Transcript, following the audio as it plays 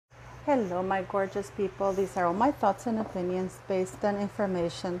Hello, my gorgeous people. These are all my thoughts and opinions based on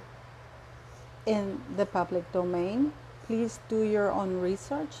information in the public domain. Please do your own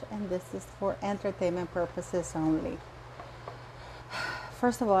research, and this is for entertainment purposes only.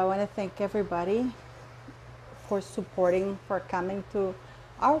 First of all, I want to thank everybody for supporting, for coming to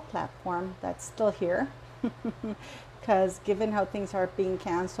our platform that's still here. Because given how things are being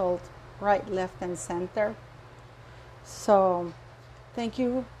canceled right, left, and center. So thank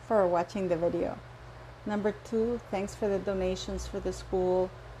you for watching the video. Number 2, thanks for the donations for the school.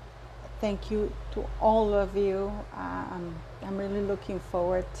 Thank you to all of you. I'm really looking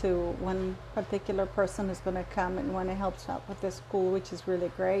forward to one particular person who's going to come and want to help out with the school, which is really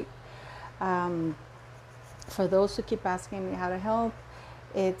great. For those who keep asking me how to help,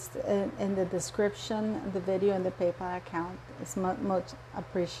 it's in the description, the video, and the PayPal account. It's much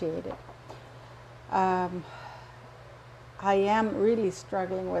appreciated. I am really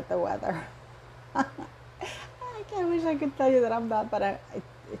struggling with the weather. I wish I could tell you that I'm not, but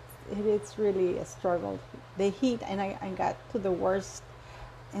it's really a struggle. The heat, and I got to the worst,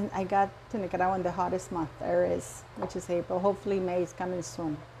 and I got to Nicaragua in the hottest month there is, which is April. Hopefully May is coming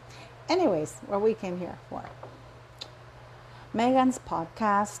soon. Anyways, what we came here for. Meghan's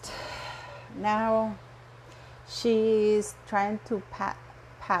podcast. Now she's trying to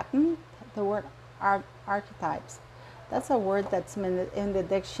patent the word archetypes. That's a word that's in the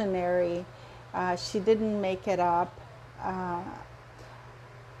dictionary. She didn't make it up.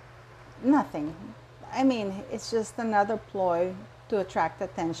 Nothing. I mean, it's just another ploy to attract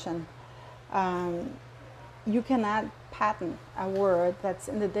attention. You cannot patent a word that's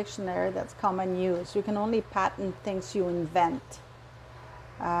in the dictionary that's common use. You can only patent things you invent.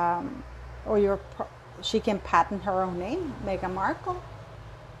 She can patent her own name, Meghan Markle.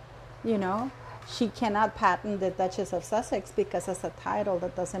 You know, she cannot patent the Duchess of Sussex because it's a title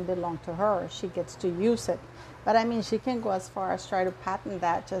that doesn't belong to her. She gets to use it. But I mean, she can go as far as try to patent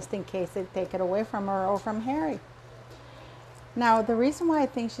that just in case they take it away from her or from Harry. Now, the reason why I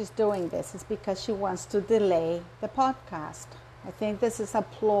think she's doing this is because she wants to delay the podcast. I think this is a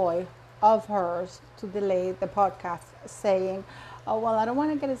ploy of hers to delay the podcast, saying, oh, well, I don't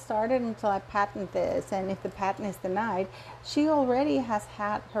want to get it started until I patent this. And if the patent is denied, she already has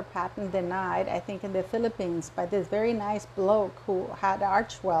had her patent denied, I think, in the Philippines by this very nice bloke who had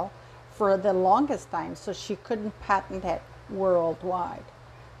Archwell for the longest time. So she couldn't patent it worldwide.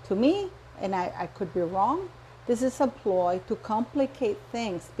 To me, and I could be wrong, this is a ploy to complicate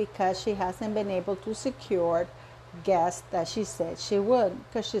things because she hasn't been able to secure guests that she said she would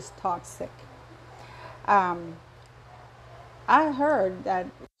because she's toxic. I heard that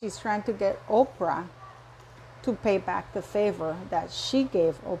she's trying to get Oprah to pay back the favor that she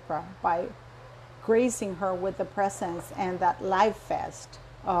gave Oprah by gracing her with the presence and that live fest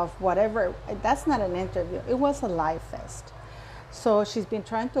of whatever. That's not an interview. It was a live fest. So she's been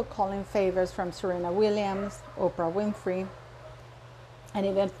trying to call in favors from Serena Williams, Oprah Winfrey, and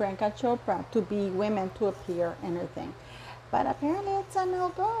even Priyanka Chopra to be women to appear in her thing. But apparently it's a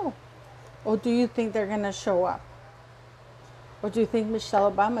no-go. Or do you think they're going to show up? Or do you think Michelle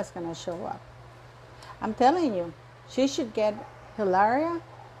Obama is going to show up? I'm telling you, she should get Hillary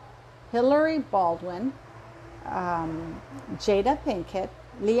Baldwin, Jada Pinkett,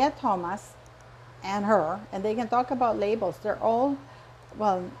 Leah Thomas, and her, and they can talk about labels. They're all,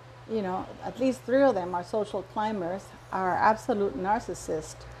 well, you know, at least 3 of them are social climbers, are absolute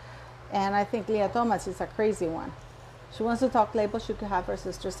narcissists. And I think Leah Thomas is a crazy one. She wants to talk labels. She could have her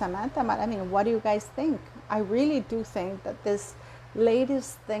sister Samantha. I mean, what do you guys think? I really do think that this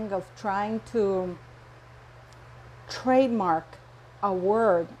latest thing of trying to trademark a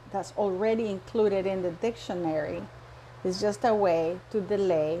word that's already included in the dictionary is just a way to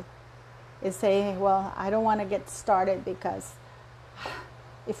delay. Is saying, well, I don't want to get started because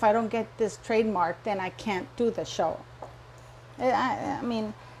if I don't get this trademark, then I can't do the show. I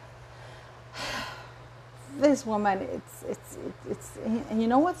mean, this woman, it's, and you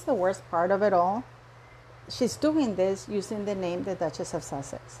know what's the worst part of it all? She's doing this using the name the Duchess of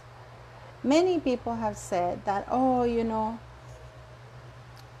Sussex. Many people have said that, oh, you know,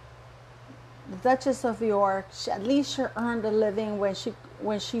 the Duchess of York, at least she earned a living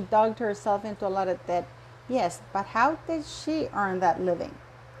when she dug herself into a lot of debt. Yes, but how did she earn that living?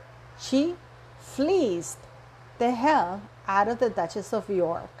 She fleeced the hell out of the Duchess of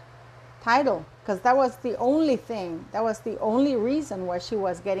York title, because that was the only thing, that was the only reason why she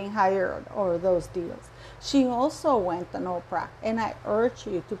was getting hired or those deals. She also went on Oprah, and I urge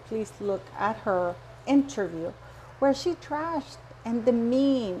you to please look at her interview where she trashed and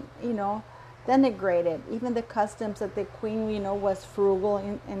demeaned, you know, denigrated. Even the customs that the queen, was frugal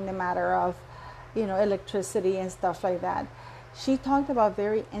in the matter of, electricity and stuff like that. She talked about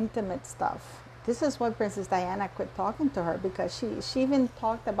very intimate stuff. This is why Princess Diana quit talking to her, because she even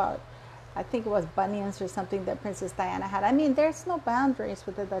talked about, I think it was bunions or something that Princess Diana had. I mean, there's no boundaries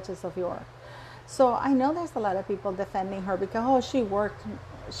with the Duchess of York. So I know there's a lot of people defending her because, oh, she worked.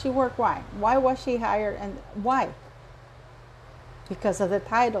 She worked why? Why was she hired, and why? Because of the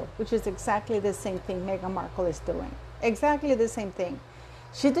title, which is exactly the same thing Meghan Markle is doing. Exactly the same thing.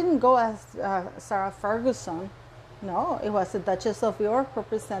 She didn't go as Sarah Ferguson. No, it was the Duchess of York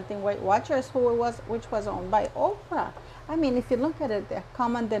representing Weight Watchers, which was owned by Oprah. I mean, if you look at it, the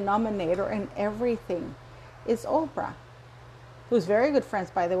common denominator in everything is Oprah, who's very good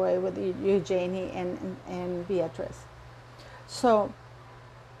friends, by the way, with Eugenie and Beatrice. So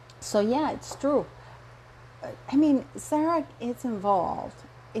yeah, it's true. I mean, Sarah is involved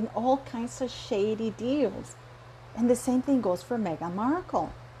in all kinds of shady deals. And the same thing goes for Meghan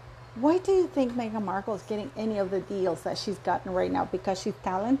Markle. Why do you think Meghan Markle is getting any of the deals that she's gotten right now? Because she's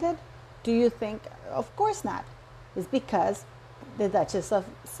talented? Do you think? Of course not. It's because the Duchess of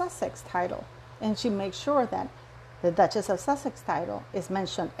Sussex title. And she makes sure that the Duchess of Sussex title is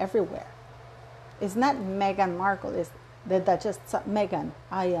mentioned everywhere. It's not Meghan Markle, it's the Duchess Meghan.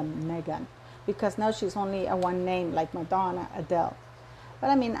 I am Meghan. Because now she's only a one name like Madonna, Adele.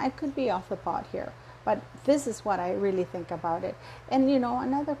 But I mean, I could be off the pot here. But this is what I really think about it. And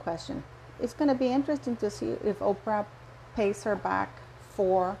another question. It's going to be interesting to see if Oprah pays her back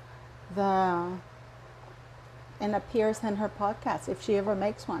for and appears in her podcast, if she ever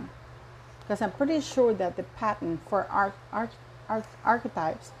makes one. Because I'm pretty sure that the patent for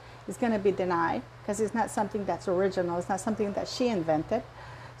archetypes is going to be denied, because it's not something that's original. It's not something that she invented.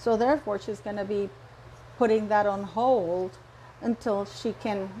 So therefore, she's going to be putting that on hold until she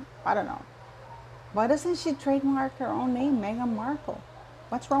can, I don't know. Why doesn't she trademark her own name, Meghan Markle?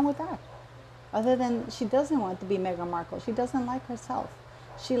 What's wrong with that? Other than she doesn't want to be Meghan Markle. She doesn't like herself.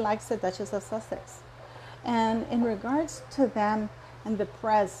 She likes the Duchess of Sussex. And in regards to them and the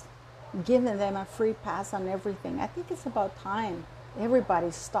press giving them a free pass on everything, I think it's about time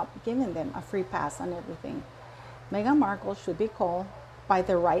everybody stopped giving them a free pass on everything. Meghan Markle should be called by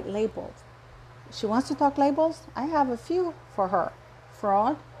the right labels. She wants to talk labels? I have a few for her.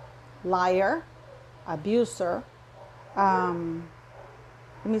 Fraud, liar, abuser, let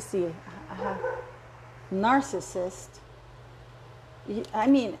me see, narcissist. I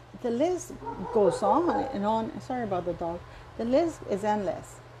mean, the list goes on and on. Sorry about the dog. The list is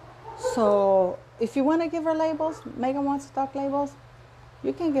endless. So if you want to give her labels, Meghan wants to talk labels,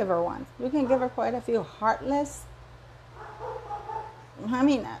 you can give her one. You can give her quite a few. Heartless. I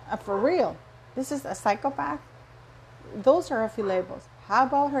mean, for real. This is a psychopath. Those are a few labels. How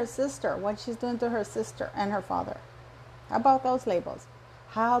about her sister? What she's doing to her sister and her father? How about those labels?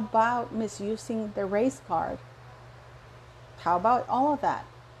 How about misusing the race card? How about all of that?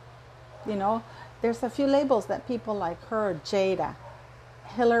 There's a few labels that people like her, Jada,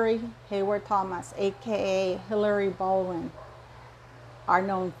 Hillary Hayward Thomas, aka Hillary Baldwin, are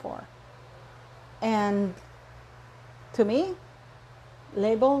known for. And to me,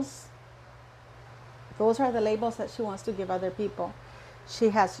 labels, those are the labels that she wants to give other people. She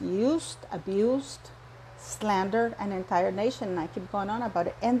has used, abused, slandered an entire nation, and I keep going on about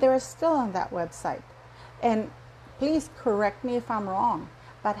it. And they're still on that website. And please correct me if I'm wrong,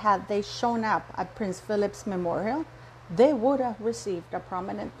 but had they shown up at Prince Philip's memorial, they would have received a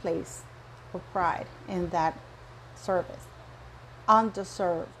prominent place of pride in that service.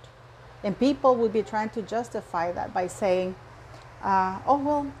 Undeserved. And people would be trying to justify that by saying, oh,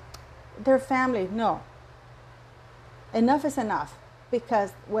 well, they're family. No. Enough is enough.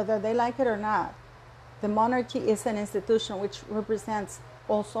 Because whether they like it or not, the monarchy is an institution which represents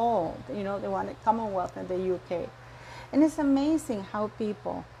us all. They want a Commonwealth in the UK. And it's amazing how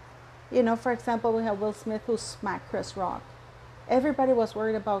people, for example, we have Will Smith who smacked Chris Rock. Everybody was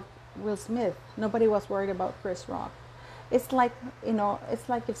worried about Will Smith. Nobody was worried about Chris Rock. It's like, it's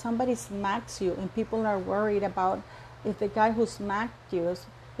like if somebody smacks you and people are worried about if the guy who smacked you,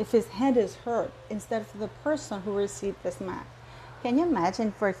 if his head is hurt instead of the person who received the smack. Can you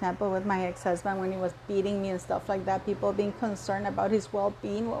imagine, for example, with my ex-husband when he was beating me and stuff like that, people being concerned about his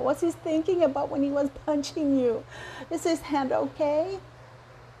well-being? What was he thinking about when he was punching you? Is his hand okay?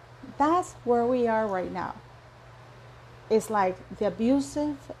 That's where we are right now. It's like the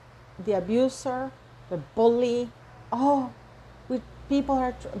abusive, the abuser, the bully. Oh, people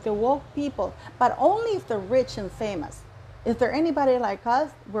are the woke people, but only if they're rich and famous. If they're anybody like us,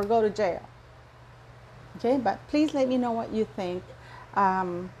 we'll go to jail. Okay, but please let me know what you think.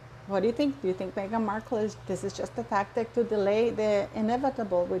 What do you think? Do you think Meghan Markle this is just a tactic to delay the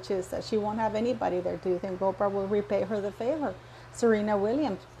inevitable, which is that she won't have anybody there? Do you think Oprah will repay her the favor? Serena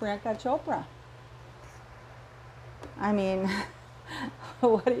Williams, Priyanka Chopra. I mean,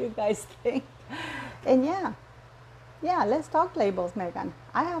 what do you guys think? And yeah, let's talk labels, Meghan.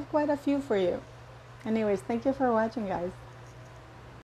 I have quite a few for you. Anyways, thank you for watching, guys.